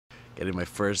getting my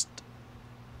first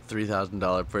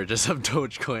 $3,000 purchase of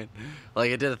Dogecoin.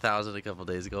 Like I did 1,000 a couple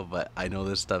days ago, but I know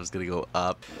this stuff is gonna go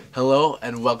up. Hello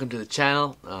and welcome to the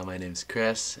channel. My name's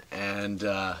Chris, and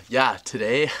yeah,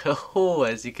 today,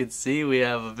 as you can see, we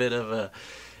have a bit of a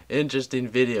interesting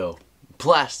video.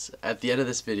 Plus, at the end of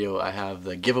this video, I have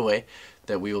the giveaway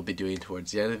that we will be doing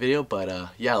towards the end of the video, but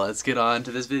yeah, let's get on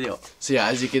to this video. So yeah,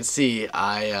 as you can see,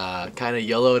 I kind of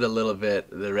YOLO'd a little bit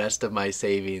the rest of my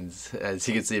savings, as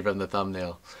you can see from the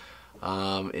thumbnail,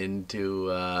 into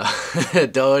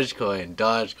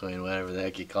Dogecoin, whatever the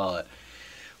heck you call it.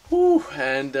 Woo,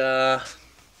 and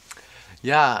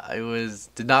yeah,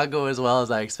 did not go as well as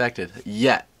I expected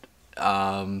yet.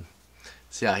 So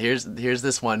yeah, here's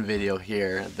this one video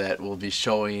here that will be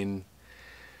showing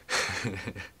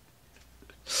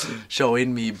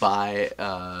showing me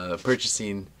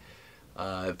purchasing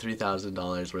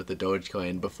 $3,000 worth of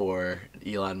Dogecoin before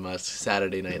Elon Musk's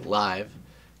Saturday Night Live.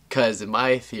 Because in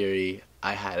my theory,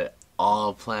 I had it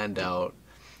all planned out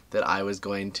that I was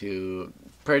going to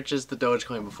purchase the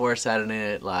Dogecoin before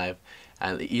Saturday Night Live,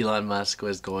 and Elon Musk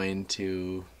was going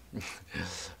to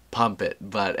pump it.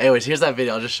 But anyways, here's that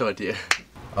video. I'll just show it to you.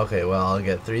 Okay, well, I'll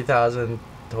get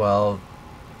 3,012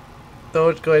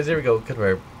 Dogecoins. Here we go.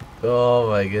 Convert. Oh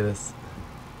my goodness.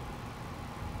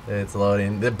 It's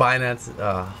loading. The Binance.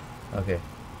 Okay.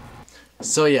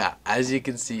 So yeah, as you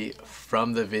can see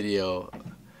from the video,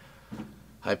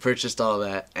 I purchased all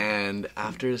that, and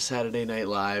after Saturday Night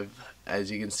Live, as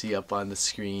you can see up on the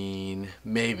screen,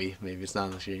 maybe it's not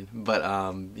on the screen, but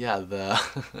yeah, the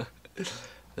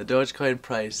the Dogecoin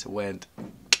price went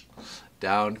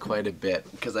down quite a bit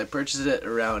because I purchased it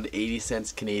around 80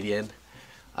 cents Canadian.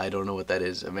 I don't know what that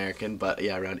is American, but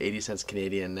yeah, around 80 cents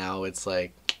Canadian. Now it's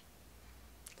like,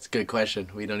 it's a good question.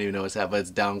 We don't even know what's happening, but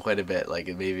it's down quite a bit, like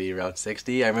maybe around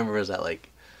 60. I remember it was at like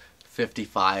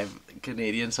 55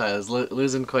 Canadian, so I was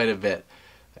losing quite a bit.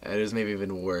 It was maybe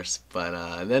even worse,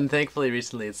 but then thankfully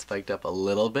recently it spiked up a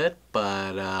little bit,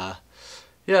 but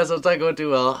yeah, so it's not going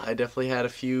too well. I definitely had a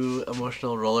few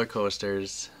emotional roller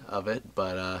coasters of it,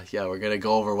 but yeah, we're gonna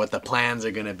go over what the plans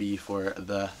are gonna be for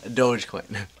the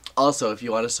Dogecoin. Also, if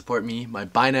you want to support me, my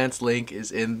Binance link is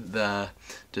in the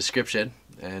description.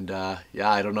 And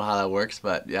yeah, I don't know how that works,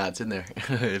 but yeah, it's in there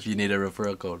if you need a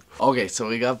referral code. Okay, so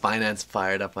we got Binance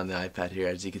fired up on the iPad here,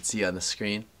 as you can see on the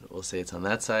screen. We'll say it's on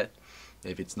that side.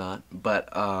 Maybe it's not. But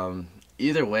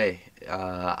either way,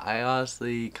 I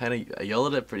honestly kind of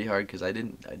YOLO'd it pretty hard because I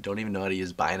don't even know how to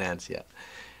use Binance yet.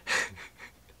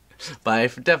 But I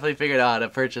definitely figured out how to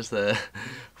purchase the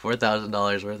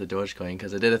 $4,000 worth of Dogecoin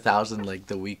because I did 1,000 like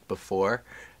the week before,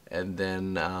 and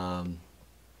then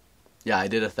yeah, I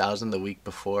did 1,000 the week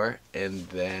before, and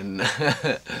then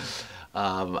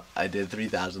I did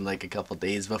 3,000 like a couple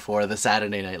days before the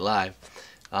Saturday Night Live.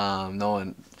 No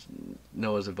one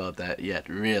knows about that yet,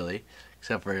 really,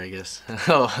 except for, I guess,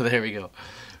 oh, there we go.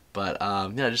 But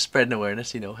yeah, just spreading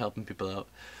awareness, you know, helping people out.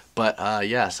 But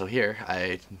yeah, so here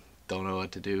I don't know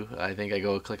what to do. I think I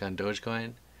go click on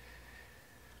Dogecoin,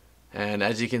 and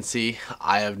as you can see,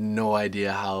 I have no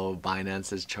idea how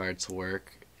Binance's charts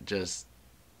work. Just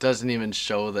doesn't even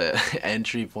show the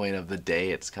entry point of the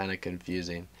day. It's kind of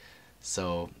confusing.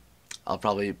 So I'll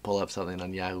probably pull up something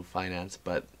on Yahoo Finance,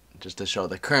 but just to show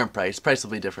the current price. Price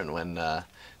will be different when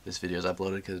this video is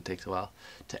uploaded because it takes a while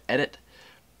to edit.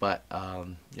 But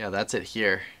yeah, that's it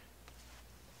here.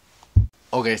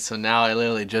 Okay, so now I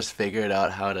literally just figured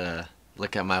out how to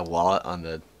look at my wallet on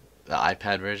the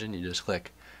iPad version. You just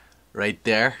click right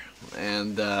there,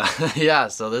 and yeah,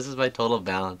 so this is my total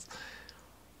balance.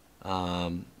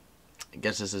 I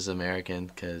guess this is American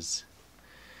because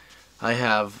I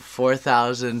have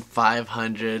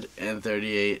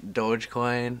 4,538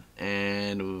 Dogecoin,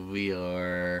 and we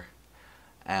are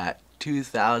at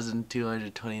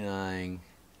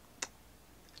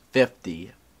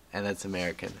 2,229.50, and that's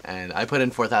American. And I put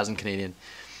in 4,000 Canadian,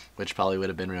 which probably would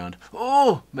have been around,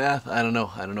 oh, math, I don't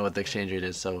know what the exchange rate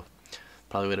is, so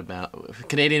probably would have been,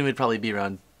 Canadian would probably be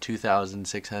around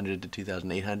 2,600 to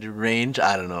 2,800 range.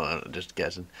 I don't know, I'm just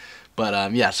guessing.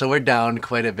 But yeah, so we're down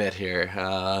quite a bit here.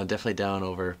 Definitely down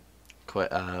over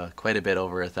quite a bit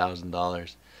over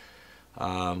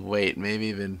 $1,000. Wait, maybe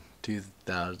even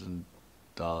 $2,000.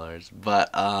 But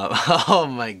oh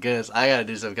my goodness, I gotta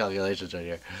do some calculations right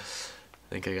here. I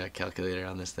think I got a calculator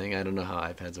on this thing. I don't know how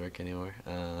iPads work anymore.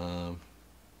 I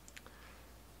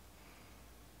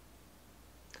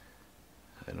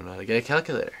don't know how to get a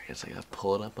calculator. I guess I gotta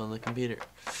pull it up on the computer.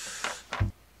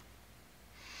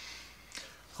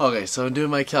 Okay, so I'm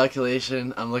doing my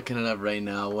calculation. I'm looking it up right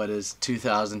now. What is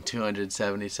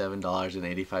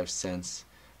 $2,277.85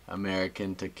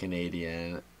 American to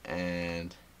Canadian?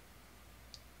 And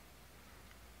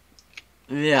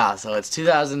Yeah, so it's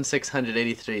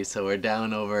 2,683, so we're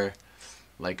down over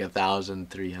like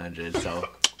 1,300, so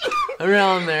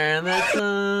around there, and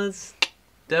that's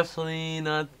definitely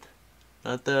not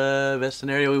the best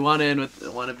scenario we want to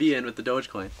be in with the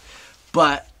Dogecoin,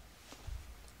 but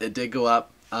it did go up.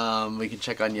 We can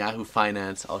check on Yahoo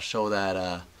Finance. I'll show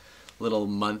that little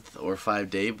month or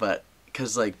 5-day, but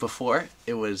because like before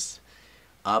it was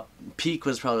up, peak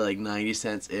was probably like 90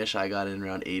 cents ish. I got in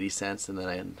around 80 cents, and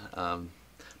then I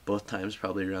both times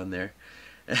probably around there,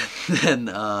 and then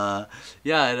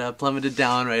yeah, it plummeted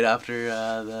down right after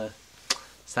the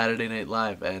Saturday Night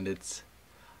Live, and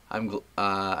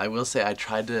I will say I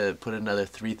tried to put another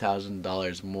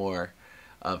 $3,000 more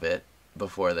of it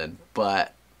before then,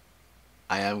 but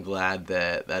I am glad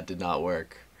that did not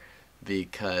work,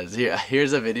 because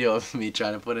here's a video of me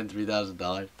trying to put in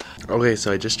 $3,000. Okay,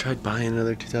 so I just tried buying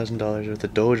another $2,000 worth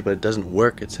of Doge, but it doesn't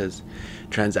work. It says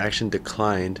transaction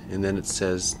declined, and then it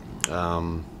says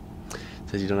you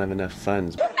don't have enough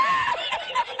funds.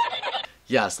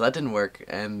 Yeah, so that didn't work,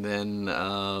 and then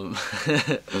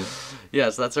yeah,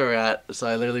 so that's where we're at. So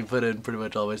I literally put in pretty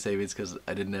much all my savings because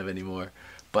I didn't have any more.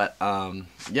 But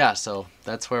yeah, so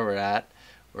that's where we're at.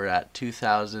 We're at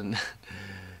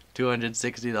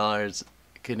 $2,260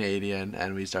 Canadian,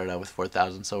 and we started out with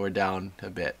 4,000, so we're down a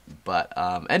bit. But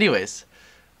anyways,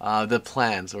 the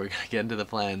plans. We're gonna get into the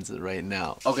plans right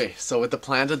now. Okay, so with the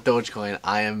plans with Dogecoin,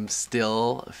 I am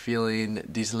still feeling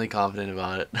decently confident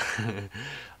about it.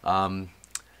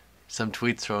 Some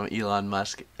tweets from Elon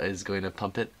Musk is going to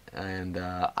pump it, and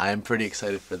I'm pretty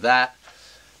excited for that.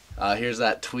 Here's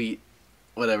that tweet,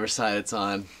 whatever side it's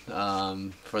on,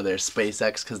 for their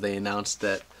SpaceX, because they announced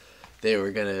that they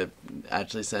were gonna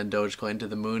actually send Dogecoin to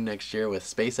the moon next year with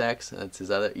SpaceX. That's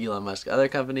his Elon Musk other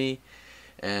company,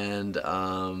 and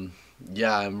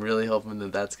yeah, I'm really hoping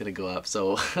that that's gonna go up.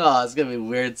 So it's gonna be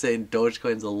weird saying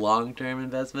Dogecoin's a long-term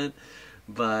investment,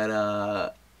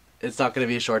 but it's not going to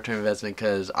be a short-term investment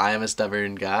because I am a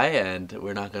stubborn guy and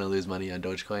we're not going to lose money on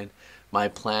Dogecoin. My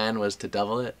plan was to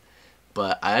double it,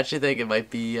 but I actually think it might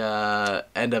be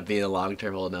end up being a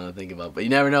long-term hold now to think about. But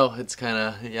you never know. It's kind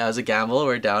of, yeah, it's a gamble.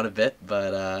 We're down a bit,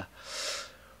 but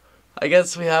I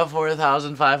guess we have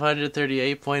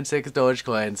 4,538.6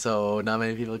 Dogecoin, so not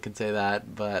many people can say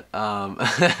that, but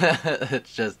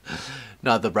it's just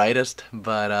not the brightest.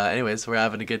 But anyways, we're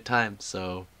having a good time,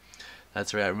 so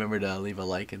that's right. Remember to leave a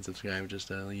like and subscribe, just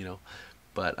you know.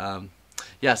 But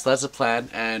yeah, so that's the plan.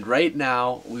 And right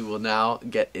now, we will now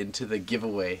get into the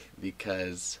giveaway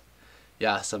because,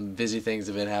 yeah, some busy things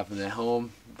have been happening at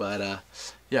home. But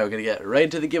yeah, we're gonna get right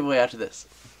into the giveaway after this.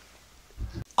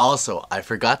 Also, I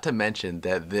forgot to mention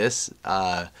that this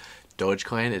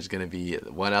Dogecoin is gonna be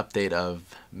one update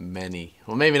of many.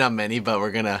 Well, maybe not many, but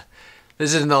we're gonna.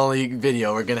 This isn't the only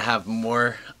video. We're gonna have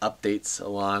more updates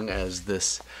along as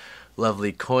this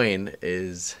lovely coin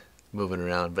is moving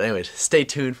around. But anyways, stay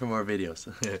tuned for more videos.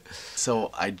 So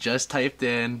I just typed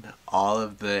in all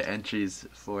of the entries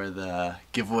for the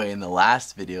giveaway in the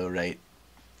last video, right?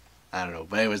 I don't know,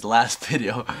 but it was the last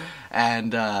video,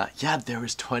 and yeah, there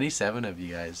was 27 of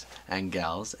you guys and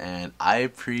gals, and I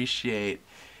appreciate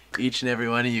each and every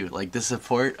one of you. Like, the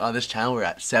support on this channel, we're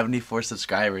at 74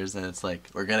 subscribers, and it's like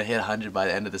we're gonna hit 100 by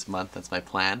the end of this month. That's my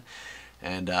plan.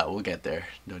 And we'll get there,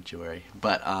 don't you worry.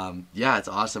 But yeah, it's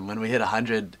awesome. When we hit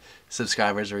 100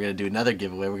 subscribers, we're going to do another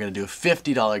giveaway. We're going to do a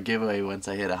 $50 giveaway once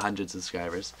I hit 100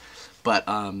 subscribers. But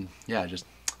yeah, just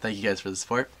thank you guys for the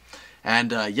support.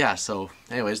 And yeah, so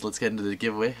anyways, let's get into the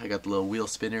giveaway. I got the little wheel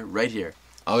spinner right here.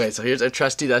 Okay, so here's our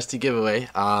trusty dusty giveaway.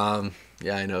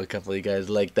 Yeah, I know a couple of you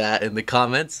guys like that in the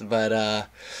comments, but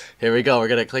here we go. We're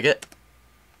going to click it.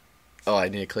 Oh, I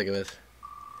need to click it with.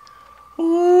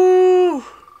 Woo!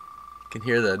 Can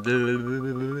hear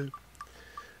the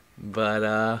but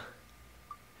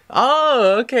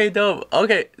oh, okay, dope.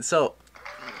 Okay, so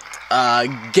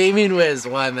Gaming Wiz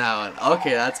won that one.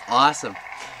 Okay, that's awesome.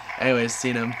 Anyways,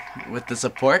 seen him with the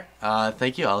support.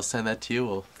 Thank you. I'll send that to you.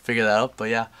 We'll figure that out. But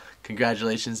yeah,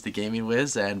 congratulations to Gaming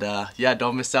Wiz, and yeah,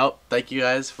 don't miss out. Thank you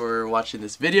guys for watching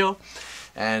this video,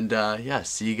 and yeah,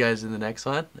 see you guys in the next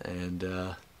one,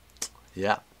 and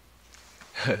yeah.